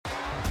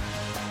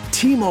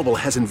T-Mobile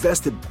has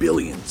invested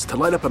billions to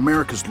light up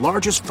America's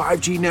largest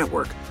 5G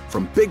network,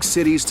 from big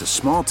cities to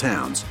small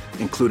towns,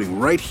 including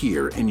right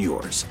here in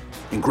yours.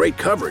 And great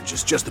coverage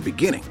is just the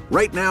beginning.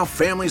 Right now,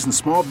 families and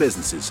small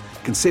businesses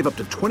can save up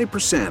to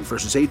 20%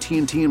 versus AT&T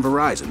and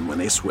Verizon when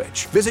they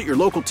switch. Visit your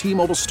local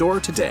T-Mobile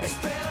store today.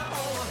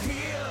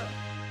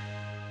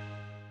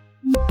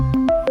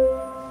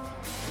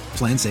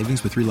 Plan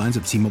savings with 3 lines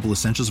of T-Mobile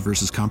Essentials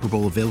versus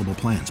comparable available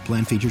plans.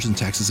 Plan features and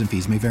taxes and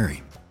fees may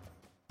vary.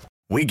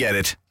 We get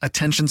it.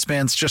 Attention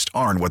spans just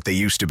aren't what they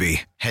used to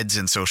be. Heads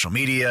in social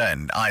media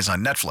and eyes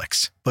on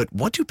Netflix. But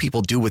what do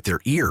people do with their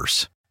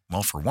ears?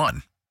 Well, for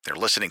one, they're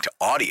listening to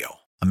audio.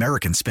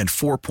 Americans spend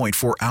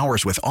 4.4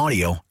 hours with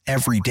audio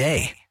every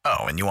day. Oh,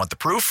 and you want the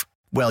proof?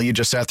 Well, you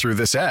just sat through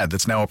this ad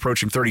that's now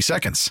approaching 30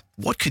 seconds.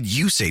 What could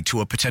you say to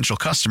a potential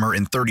customer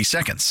in 30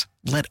 seconds?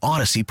 Let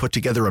Odyssey put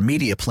together a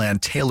media plan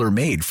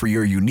tailor-made for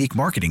your unique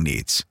marketing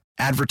needs.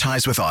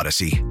 Advertise with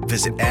Odyssey.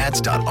 Visit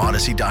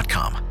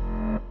ads.odyssey.com.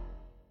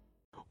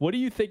 What do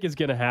you think is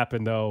going to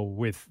happen, though,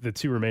 with the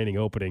 2 remaining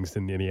openings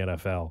in the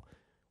NFL?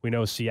 We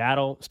know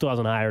Seattle still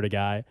hasn't hired a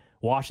guy.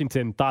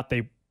 Washington thought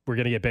they were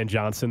going to get Ben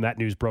Johnson. That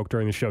news broke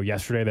during the show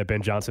yesterday that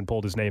Ben Johnson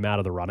pulled his name out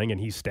of the running, and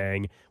he's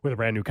staying with a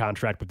brand new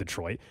contract with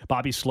Detroit.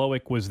 Bobby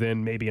Slowick was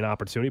then maybe an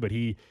opportunity, but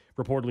he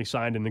reportedly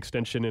signed an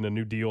extension and a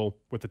new deal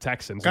with the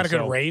Texans. Got a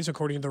good raise,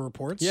 according to the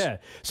reports. Yeah.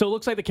 So it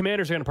looks like the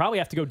Commanders are going to probably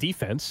have to go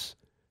defense.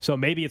 So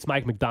maybe it's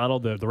Mike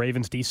McDonald, the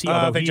Ravens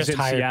DC. They just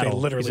hired. Seattle. They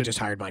literally just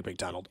hired Mike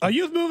McDonald. A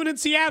youth movement in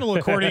Seattle,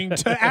 according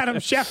to Adam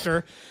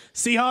Schefter.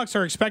 Seahawks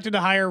are expected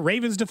to hire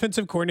Ravens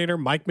defensive coordinator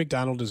Mike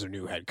McDonald as their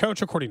new head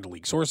coach, according to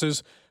league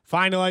sources.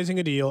 Finalizing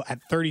a deal at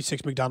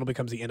 36, McDonald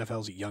becomes the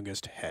NFL's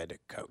youngest head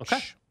coach.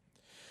 Okay.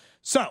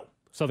 So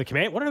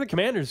the what are the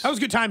Commanders? That was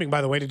good timing,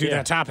 by the way, to do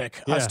that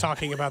topic. Us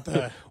talking about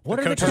the what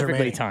the are coaches the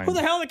remaining. Who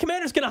the hell are the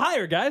Commanders going to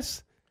hire,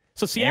 guys?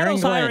 So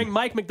Seattle's hiring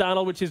Mike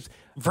McDonald, which is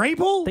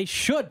Vrabel. They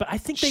should, but I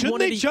think they Shouldn't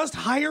wanted they just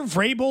hire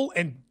Vrabel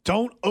and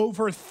don't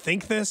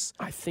overthink this?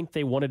 I think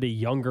they wanted a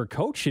younger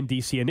coach in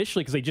DC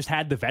initially because they just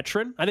had the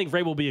veteran. I think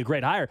Vrabel will be a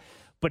great hire,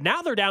 but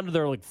now they're down to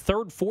their like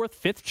 3rd, 4th,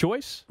 5th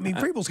choice. I mean,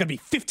 Vrabel's going to be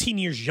 15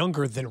 years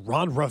younger than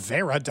Ron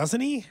Rivera, doesn't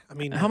he? I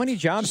mean, how many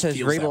jobs has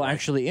Vrabel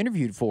actually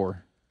interviewed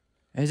for?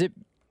 Is it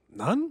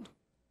none?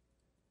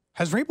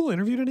 Has Vrabel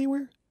interviewed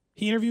anywhere?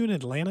 He interviewed in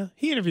Atlanta.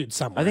 He interviewed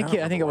somewhere. I think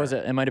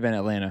it might have been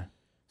Atlanta.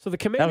 So the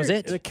Commanders, that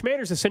was it. The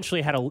Commanders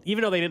essentially had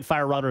even though they didn't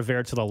fire Ron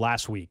Rivera till the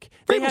last week.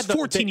 Vrabel's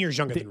 14 years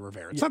younger than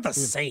Rivera. It's not the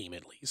same,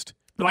 at least.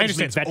 No, I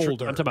understand it's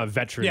older. I'm talking about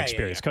veteran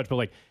experience coach, but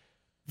like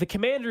the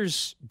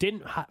Commanders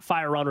didn't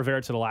fire Ron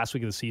Rivera till the last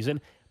week of the season,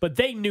 but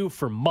they knew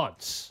for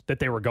months that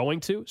they were going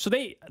to. So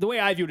the way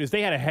I view it is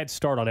they had a head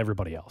start on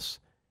everybody else,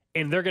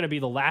 and they're going to be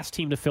the last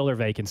team to fill their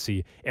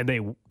vacancy. And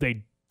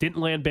they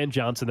didn't land Ben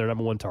Johnson, their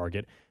number 1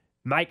 target.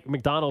 Mike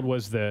McDonald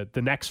was the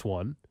next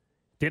one,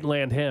 didn't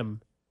land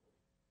him.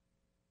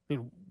 I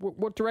mean,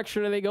 what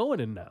direction are they going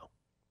in now?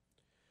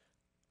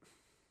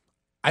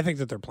 I think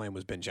that their plan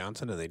was Ben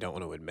Johnson, and they don't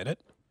want to admit it.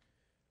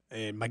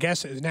 And my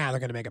guess is now they're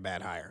going to make a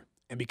bad hire.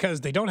 And because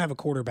they don't have a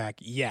quarterback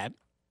yet,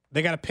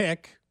 they got to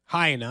pick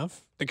high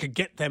enough that could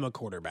get them a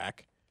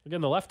quarterback. They're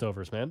getting the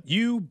leftovers, man.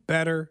 You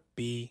better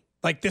be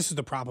like, this is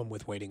the problem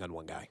with waiting on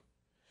one guy.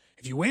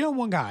 If you wait on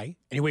one guy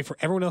and you wait for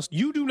everyone else,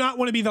 you do not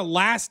want to be the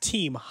last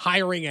team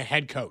hiring a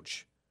head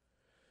coach.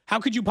 How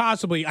could you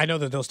possibly? I know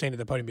that they'll stand at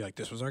the podium and be like,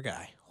 this was our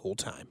guy whole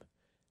time.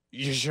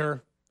 You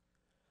sure?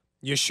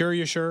 You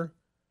sure?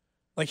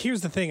 Like,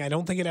 here's the thing. I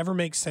don't think it ever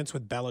makes sense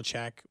with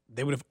Belichick.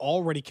 They would have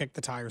already kicked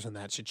the tires in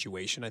that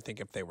situation, I think,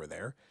 if they were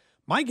there.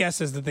 My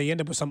guess is that they end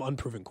up with some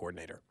unproven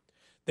coordinator.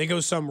 They go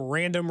some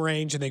random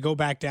range and they go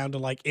back down to,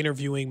 like,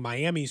 interviewing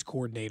Miami's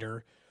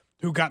coordinator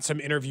who got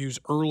some interviews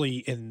early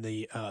in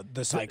the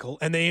cycle,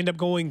 and they end up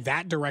going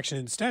that direction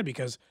instead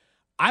because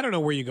I don't know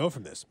where you go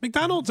from this.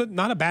 McDonald's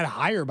not a bad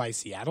hire by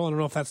Seattle. I don't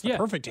know if that's the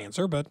perfect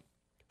answer, but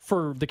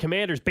for the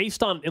Commanders,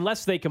 based on,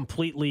 unless they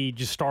completely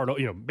just start,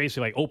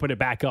 basically like open it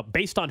back up,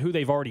 based on who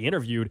they've already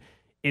interviewed,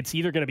 it's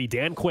either going to be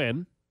Dan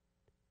Quinn,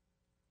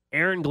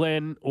 Aaron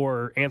Glenn,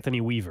 or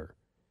Anthony Weaver.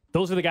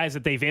 Those are the guys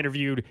that they've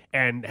interviewed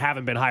and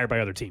haven't been hired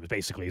by other teams,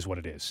 basically, is what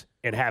it is,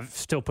 and have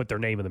still put their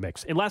name in the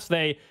mix. Unless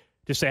they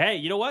just say, hey,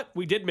 you know what?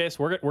 We did miss.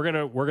 We're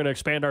gonna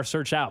expand our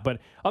search out. But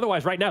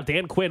otherwise, right now,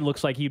 Dan Quinn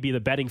looks like he'd be the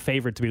betting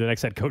favorite to be the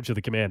next head coach of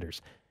the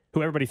Commanders,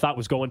 who everybody thought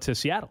was going to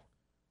Seattle.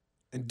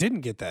 And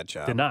didn't get that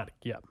job. Did not.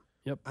 Yep.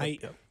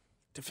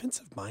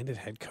 Defensive-minded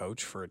head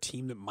coach for a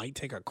team that might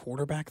take a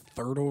quarterback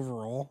 3rd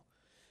overall?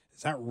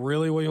 Is that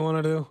really what you want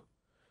to do?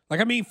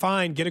 Like, I mean,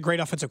 fine, get a great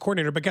offensive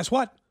coordinator, but guess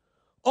what?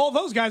 All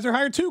those guys are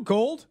hired too,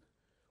 Gold.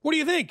 What do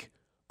you think?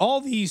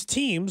 All these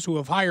teams who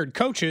have hired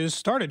coaches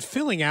started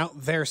filling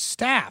out their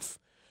staff.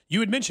 You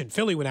had mentioned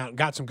Philly went out and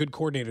got some good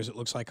coordinators, it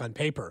looks like, on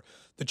paper.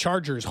 The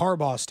Chargers,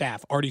 Harbaugh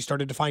staff already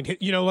started to find,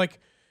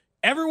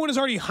 everyone is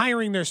already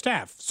hiring their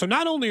staff. So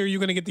not only are you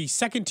going to get the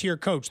second-tier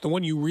coach, the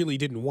one you really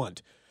didn't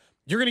want,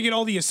 you're going to get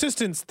all the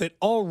assistants that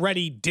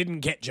already didn't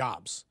get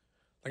jobs.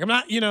 Like, I'm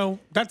not,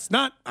 that's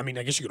not, I mean,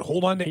 I guess you could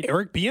hold on to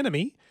Eric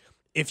Bieniemy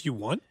if you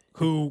want.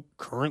 who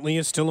currently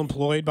is still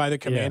employed by the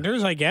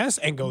Commanders, I guess,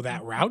 and go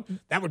that route.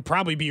 That would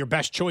probably be your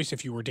best choice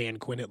if you were Dan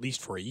Quinn, at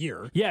least for a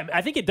year. Yeah,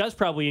 I think it does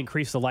probably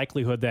increase the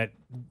likelihood that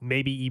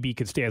maybe EB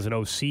could stay as an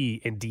OC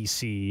in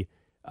D.C.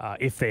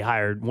 If they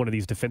hired one of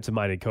these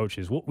defensive-minded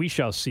coaches. We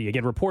shall see.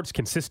 Again, reports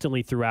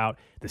consistently throughout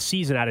the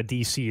season out of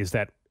D.C. is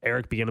that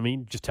Eric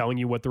Bieniemy, just telling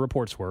you what the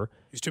reports were,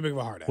 he's too big of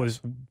a hard ass.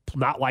 Was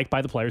not liked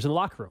by the players in the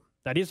locker room.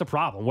 That is a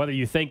problem. Whether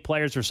you think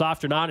players are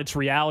soft or not, it's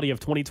reality of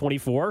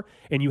 2024,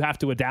 and you have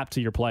to adapt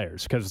to your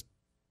players because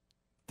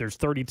there's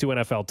 32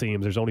 NFL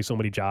teams. There's only so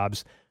many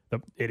jobs.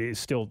 It is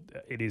still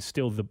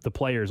the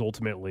players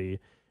ultimately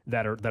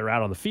that are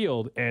out on the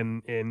field,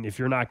 and if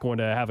you're not going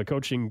to have a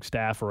coaching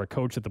staff or a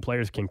coach that the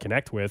players can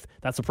connect with,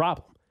 that's a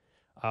problem.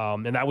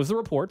 And that was the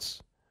reports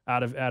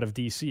out of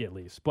DC at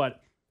least.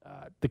 But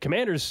the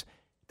Commanders,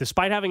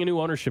 despite having a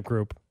new ownership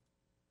group,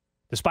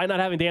 despite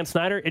not having Dan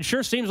Snyder, it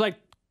sure seems like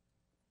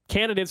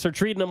candidates are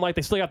treating them like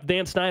they still got the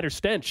Dan Snyder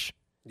stench.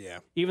 Yeah.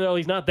 Even though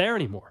he's not there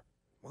anymore.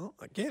 Well,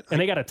 again.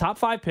 And they got a top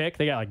 5 pick.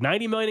 They got like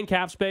 $90 million in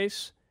cap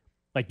space.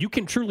 Like, you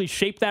can truly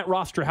shape that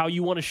roster how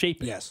you want to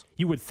shape it. Yes.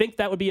 You would think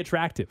that would be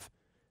attractive.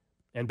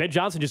 And Ben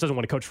Johnson just doesn't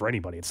want to coach for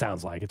anybody, it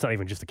sounds like. It's not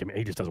even just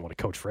he just doesn't want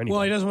to coach for anybody.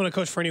 Well, he doesn't want to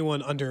coach for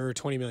anyone under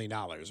 $20 million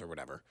or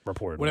whatever.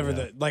 Reported.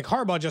 Whatever like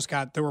Harbaugh just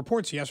got, the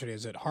reports yesterday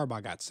is that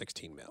Harbaugh got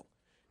 $16 million.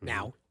 Mm-hmm.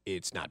 Now,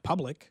 it's not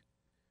public.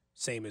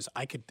 Same as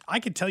I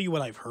could tell you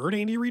what I've heard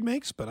Andy Reid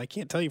makes, but I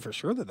can't tell you for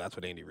sure that that's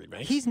what Andy Reid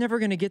makes. He's never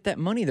going to get that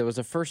money, though, as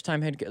a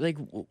first-time head coach.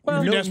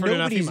 Well,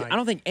 nobody's. I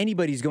don't think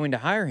anybody's going to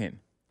hire him.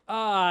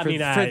 For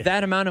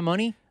that amount of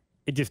money?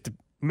 It just,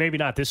 maybe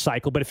not this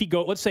cycle, but if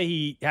let's say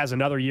he has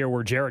another year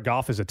where Jared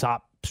Goff is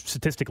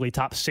statistically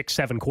top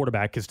 6-7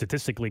 quarterback, because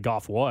statistically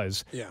Goff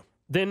was. Yeah.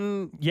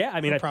 Then, yeah,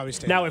 I mean, probably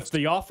stay now if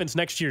the offense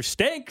next year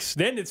stinks,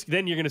 then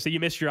you're going to say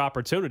you missed your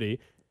opportunity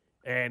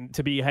and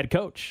to be a head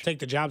coach. Take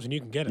the jobs when you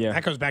can get them. Yeah.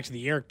 That goes back to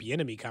the Eric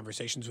Bieniemy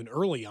conversations when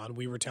early on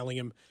we were telling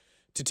him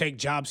to take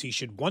jobs he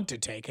should want to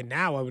take, and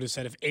now I would have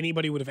said if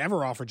anybody would have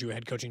ever offered you a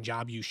head coaching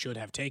job, you should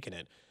have taken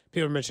it.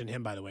 People mentioned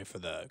him, by the way, for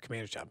the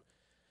Commanders job.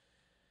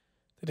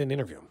 They didn't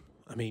interview him.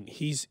 I mean,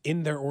 he's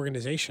in their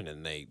organization,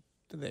 and they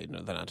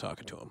know they're not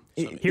talking to him.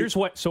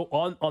 So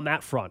on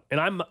that front,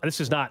 and this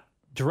is not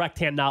direct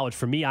hand knowledge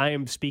for me. I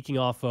am speaking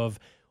off of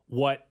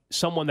what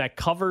someone that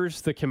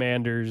covers the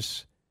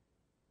Commanders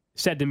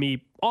said to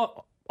me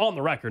on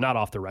the record, not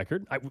off the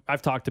record.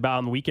 I've talked about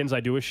on the weekends. I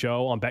do a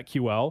show on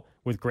BetQL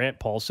with Grant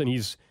Paulson.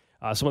 He's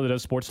someone that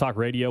does sports talk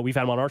radio. We've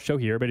had him on our show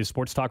here, but he's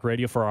sports talk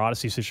radio for our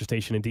Odyssey sister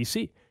station in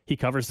D.C. He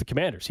covers the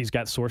Commanders. He's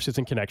got sources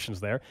and connections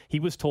there.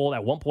 He was told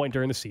at one point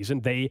during the season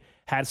they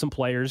had some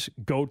players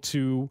go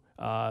to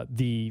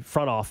the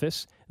front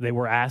office. They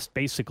were asked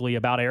basically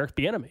about Eric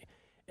Bieniemy.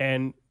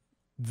 And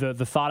the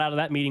thought out of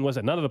that meeting was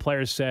that none of the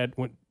players said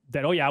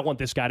that, oh, yeah, I want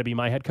this guy to be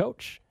my head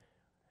coach.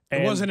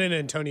 It wasn't an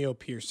Antonio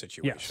Pierce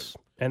situation. Yes,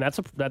 and that's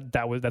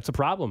a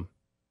problem.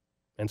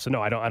 And so,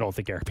 no, I don't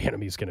think Eric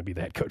Bieniemy is going to be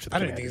the head coach of the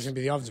Commanders. I don't think he's going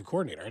to be the offensive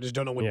coordinator. I just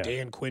don't know who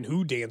Dan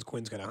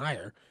Quinn's going to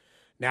hire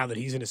now that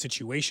he's in a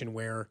situation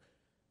where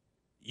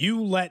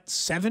you let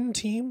 7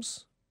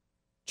 teams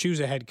choose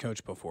a head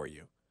coach before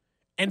you.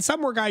 And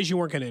some were guys you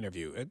weren't going to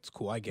interview. It's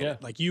cool. I get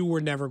it. Like, you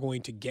were never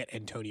going to get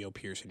Antonio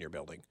Pierce in your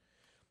building.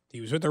 He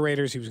was with the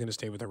Raiders. He was going to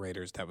stay with the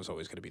Raiders. That was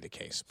always going to be the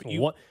case. But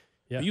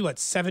you let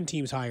 7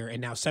 teams hire,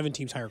 and now 7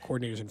 teams hire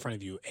coordinators in front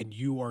of you, and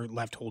you are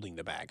left holding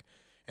the bag.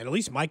 And at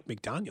least Mike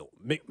McDonald,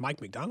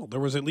 there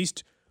was at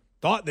least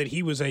thought that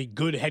he was a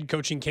good head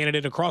coaching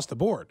candidate across the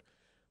board.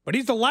 But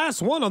he's the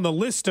last one on the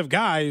list of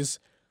guys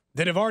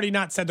that have already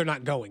not said they're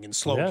not going, and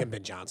Sloak and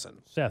Ben Johnson.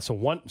 Yeah, so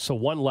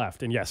one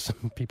left. And yes,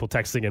 people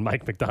texting in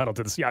Mike McDonald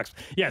to the Seahawks.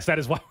 Yes, that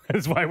is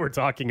why we're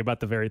talking about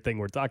the very thing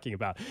we're talking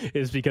about,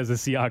 is because the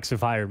Seahawks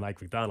have hired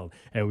Mike McDonald.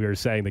 And we were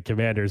saying the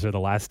Commanders are the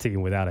last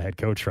team without a head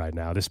coach right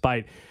now,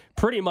 despite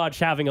pretty much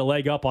having a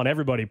leg up on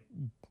everybody,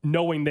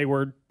 knowing they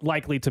were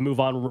likely to move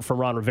on from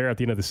Ron Rivera at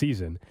the end of the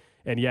season.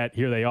 And yet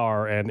here they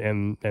are,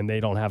 and they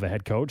don't have a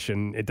head coach,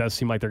 and it does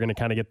seem like they're going to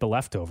kind of get the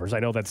leftovers. I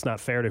know that's not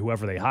fair to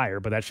whoever they hire,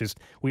 but that's just,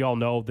 we all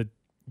know that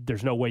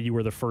there's no way you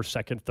were the first,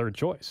 second, third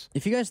choice.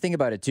 If you guys think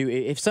about it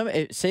too,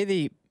 say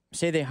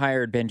they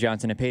hired Ben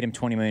Johnson and paid him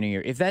 $20 million a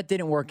year, if that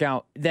didn't work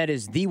out, that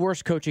is the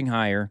worst coaching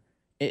hire.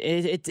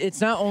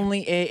 It's not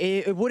only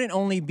it wouldn't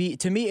only be,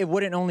 to me, it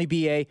wouldn't only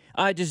be it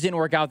just didn't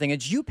work out thing.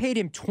 It's you paid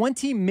him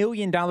 $20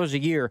 million a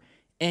year.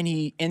 And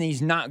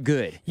he's not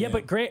good. Yeah,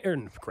 but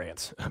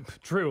Grant's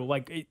Drew.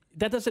 Like,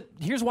 that doesn't.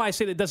 Here's why I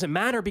say that doesn't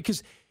matter,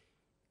 because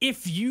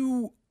if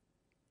you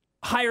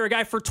hire a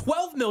guy for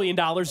 $12 million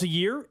a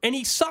year and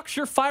he sucks,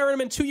 you're firing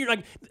him in 2 years.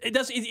 Like,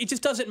 it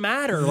just doesn't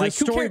matter. The like,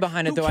 story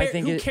behind it, though, I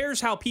think who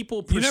cares how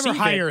people perceive it? You never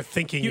hire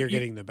thinking you're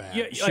getting the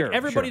bag. Like,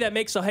 everybody that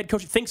makes a head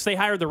coach thinks they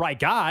hired the right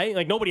guy.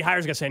 Like, nobody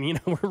hires a guy saying,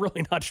 we're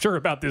really not sure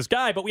about this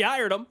guy, but we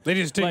hired him. They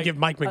just didn't give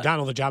Mike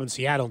McDonald the job in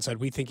Seattle and said,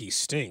 we think he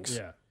stinks.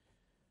 Yeah.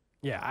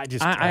 Yeah,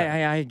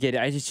 I get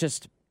it. It's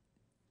just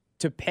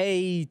to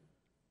pay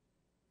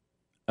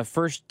a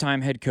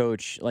first-time head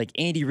coach like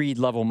Andy Reid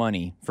level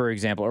money, for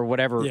example, or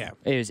whatever. Yeah.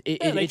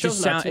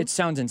 It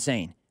sounds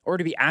insane. or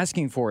to be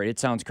asking for it. It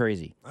sounds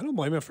crazy. I don't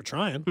blame him for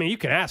trying. I mean, you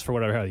can ask for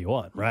whatever hell you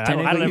want, right?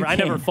 Technically, I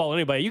never fault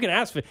anybody. You can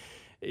ask for.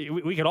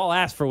 We could all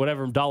ask for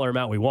whatever dollar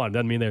amount we want.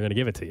 Doesn't mean they're going to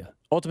give it to you.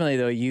 Ultimately,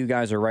 though, you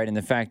guys are right in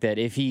the fact that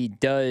if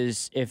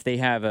they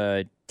have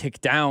a tick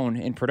down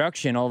in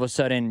production, all of a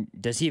sudden,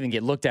 does he even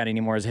get looked at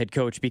anymore as head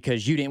coach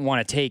because you didn't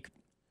want to take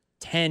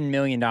 $10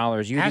 million?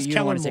 You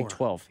didn't want to take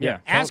 12. Yeah.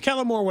 Ask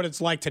Kellen Moore what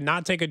it's like to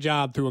not take a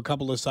job through a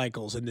couple of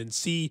cycles and then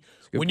see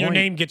when your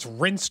name gets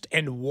rinsed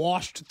and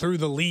washed through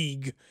the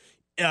league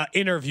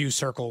interview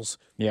circles.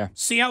 Yeah.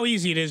 See how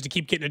easy it is to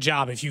keep getting a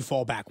job if you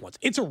fall back once.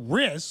 It's a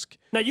risk.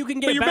 Now you can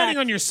get But you're back. betting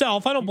on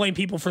yourself. I don't blame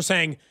people for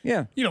saying,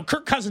 Yeah.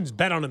 Kirk Cousins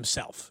bet on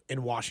himself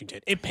in Washington.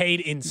 It paid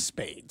in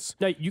spades.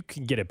 Now you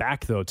can get it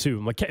back though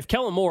too. Like if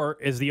Kellen Moore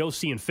is the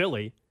OC in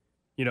Philly,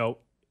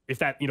 if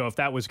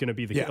that was going to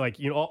be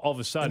the all of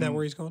a sudden. Isn't that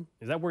where he's going?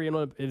 Is that where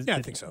Yeah,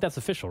 I think so. That's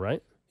official,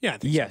 right? Yeah, I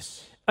think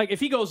Yes. so. Like if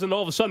he goes and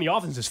all of a sudden the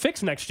offense is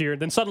fixed next year,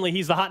 then suddenly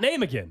he's the hot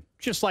name again,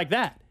 just like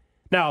that.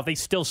 Now, if they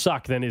still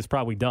suck, then it's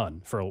probably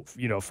done from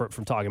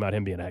talking about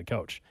him being a head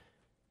coach.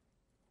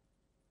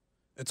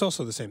 It's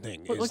also the same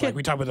thing. Well, It's like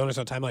we talk about owners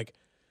all the time, like,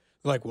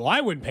 well,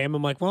 I wouldn't pay him.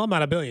 I'm like, well, I'm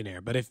not a billionaire,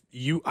 but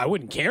I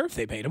wouldn't care if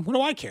they paid him. What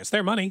do I care? It's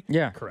their money.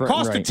 Yeah.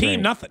 Cost the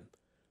team nothing.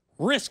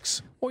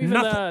 Risks Well, even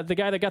nothing. the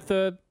guy that got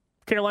the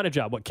Carolina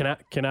job,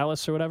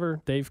 Canales or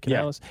whatever, Dave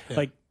Canales,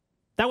 Yeah.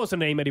 that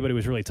wasn't a name anybody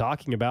was really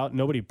talking about.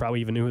 Nobody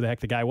probably even knew who the heck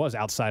the guy was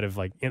outside of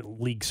in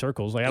league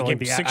circles. Like I don't They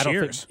think gave him 6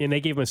 years. and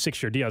they gave him a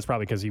 6-year deal. It's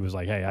probably because he was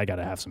like, hey, I got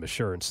to have some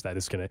assurance that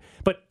it's gonna.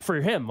 But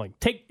for him, like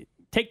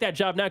take that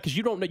job now because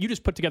you don't know. You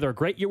just put together a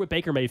great year with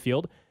Baker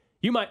Mayfield.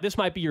 This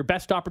might be your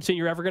best opportunity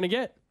you're ever going to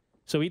get.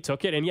 So he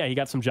took it, and he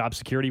got some job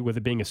security with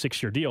it being a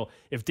 6-year deal.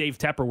 If Dave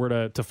Tepper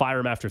were to fire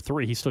him after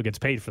 3, he still gets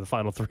paid for the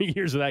final 3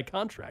 years of that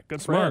contract.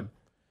 Good for him.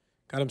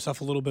 Got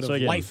himself a little bit So of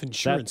again, life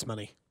insurance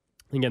money.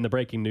 Again, the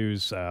breaking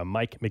news,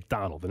 Mike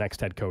McDonald, the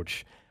next head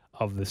coach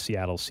of the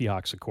Seattle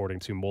Seahawks, according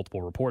to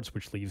multiple reports,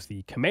 which leaves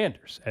the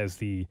Commanders as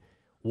the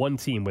one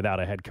team without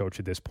a head coach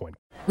at this point.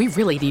 We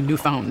really need new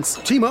phones.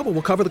 T-Mobile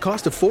will cover the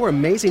cost of 4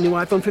 amazing new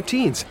iPhone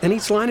 15s, and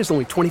each line is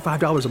only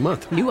 $25 a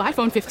month. New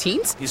iPhone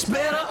 15s? It's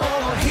better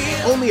over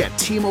here. Only at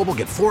T-Mobile,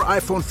 get 4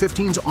 iPhone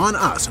 15s on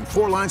us and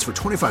 4 lines for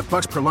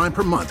 $25 per line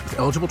per month with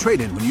eligible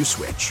trade-in when you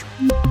switch.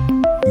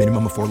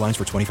 Minimum of 4 lines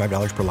for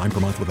 $25 per line per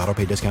month with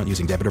autopay discount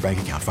using debit or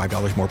bank account.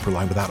 $5 more per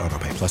line without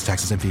autopay, plus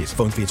taxes and fees.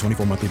 Phone fee at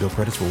 24 monthly bill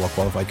credits for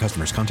well-qualified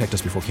customers. Contact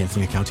us before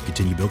canceling account to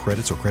continue bill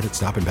credits or credit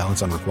stop and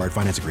balance on required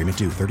finance agreement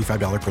due.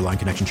 $35 per line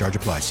connection charge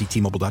applies. See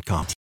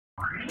T-Mobile.com.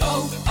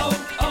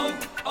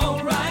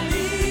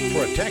 O'Reilly.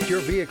 Protect your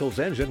vehicle's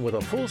engine with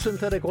a full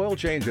synthetic oil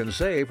change and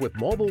save with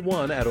Mobil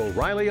 1 at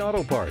O'Reilly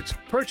Auto Parts.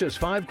 Purchase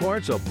 5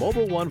 quarts of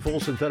Mobil 1 full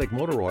synthetic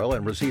motor oil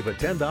and receive a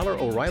 $10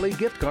 O'Reilly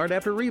gift card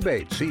after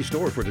rebate. See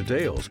store for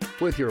details.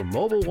 With your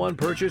Mobil 1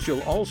 purchase,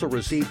 you'll also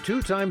receive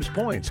 2 times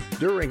points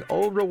during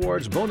O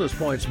Rewards Bonus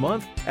Points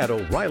Month at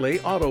O'Reilly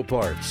Auto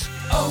Parts.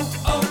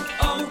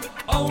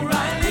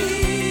 O'Reilly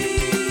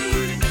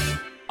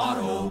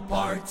Auto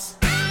Parts.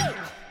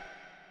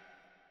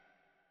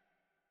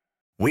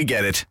 We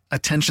get it.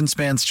 Attention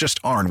spans just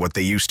aren't what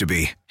they used to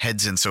be.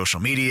 Heads in social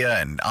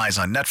media and eyes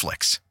on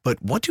Netflix. But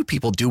what do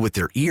people do with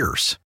their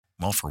ears?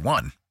 Well, for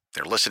one,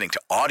 they're listening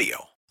to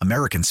audio.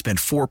 Americans spend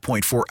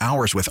 4.4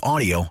 hours with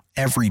audio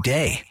every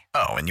day.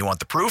 Oh, and you want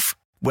the proof?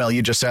 Well,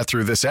 you just sat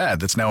through this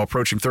ad that's now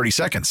approaching 30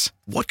 seconds.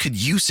 What could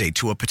you say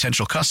to a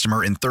potential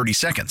customer in 30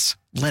 seconds?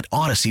 Let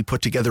Odyssey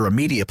put together a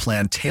media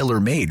plan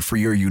tailor-made for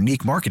your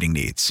unique marketing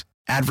needs.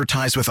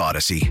 Advertise with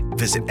Odyssey.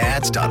 Visit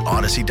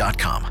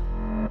ads.odyssey.com.